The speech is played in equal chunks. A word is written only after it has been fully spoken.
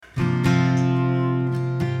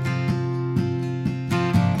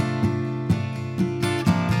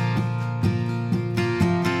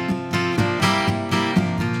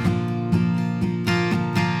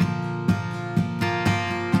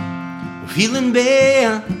Feeling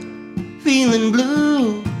bad, feeling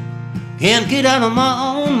blue, can't get out of my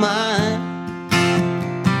own mind.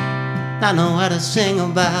 I know how to sing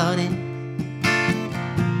about it.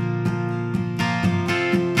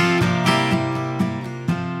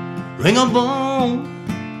 Ring a bone,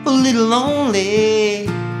 a little lonely,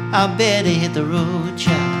 I better hit the road,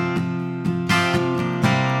 child.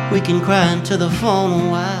 We can cry into the phone a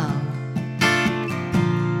while.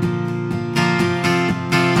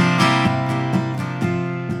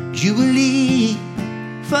 Jubilee,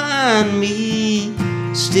 find me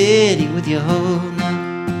steady with your hold now.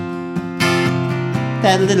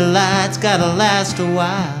 That little light's gotta last a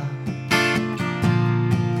while.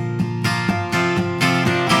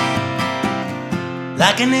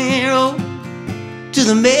 Like an arrow to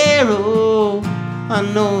the marrow, I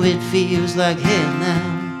know it feels like hell now,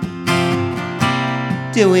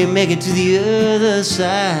 till we make it to the other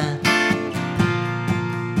side.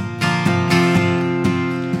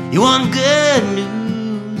 You want good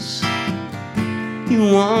news,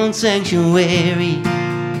 you want sanctuary.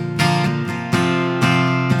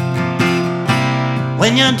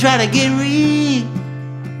 When you try to get real,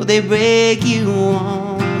 well, they break you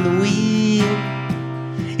on the wheel.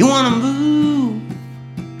 You want to move,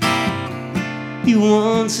 you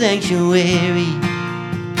want sanctuary.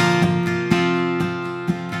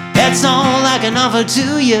 That's all I can offer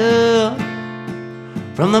to you,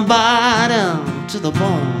 from the bottom to the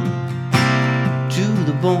bone, to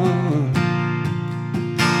the bone.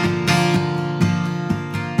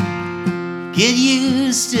 Get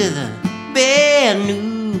used to the bad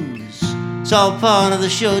news, it's all part of the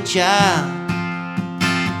show, child.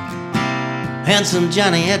 Handsome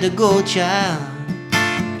Johnny had to go, child.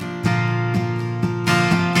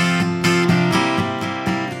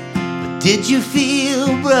 But did you feel,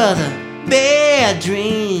 brother, bad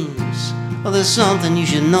dreams? Well, there's something you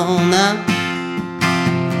should know now.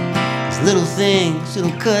 There's little things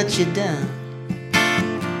that'll cut you down.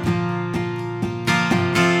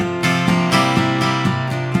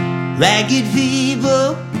 Ragged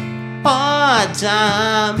fever, hard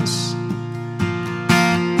times,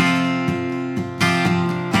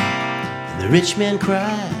 and the rich man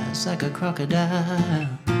cries like a crocodile.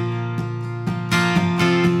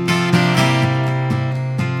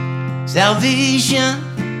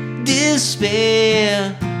 Salvation,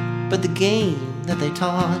 despair, but the game that they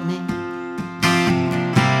taught me,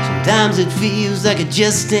 sometimes it feels like it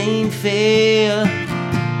just ain't fair.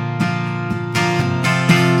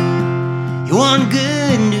 You want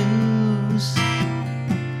good news,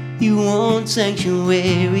 you want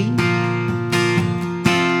sanctuary.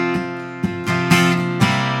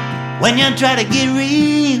 When you try to get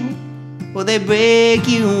real, well, they break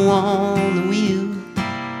you on the wheel.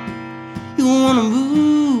 You want to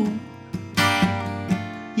move,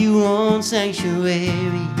 you want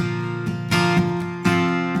sanctuary.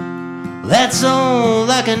 That's all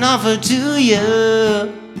I can offer to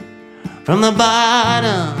you, from the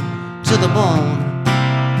bottom to the bone,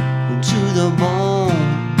 to the bone,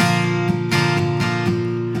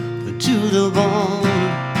 to the bone,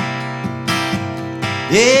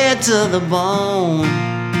 yeah, to the bone,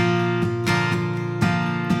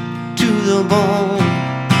 to the bone,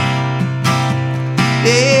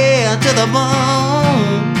 yeah, to the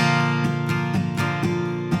bone,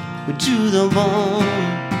 to the bone,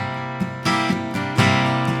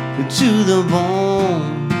 to the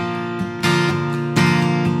bone.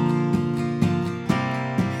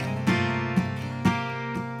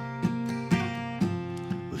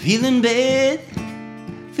 Feeling bad,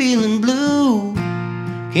 feeling blue,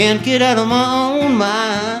 can't get out of my own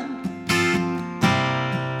mind.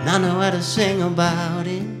 And I know how to sing about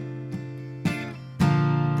it.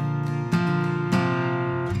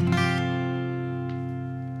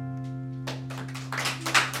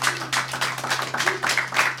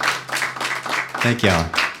 Thank y'all.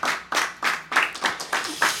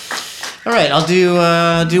 All right, I'll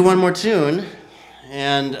do one more tune.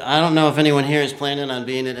 And I don't know if anyone here is planning on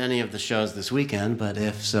being at any of the shows this weekend, but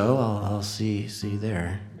if so, I'll see you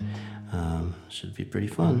there. Should be pretty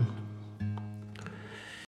fun.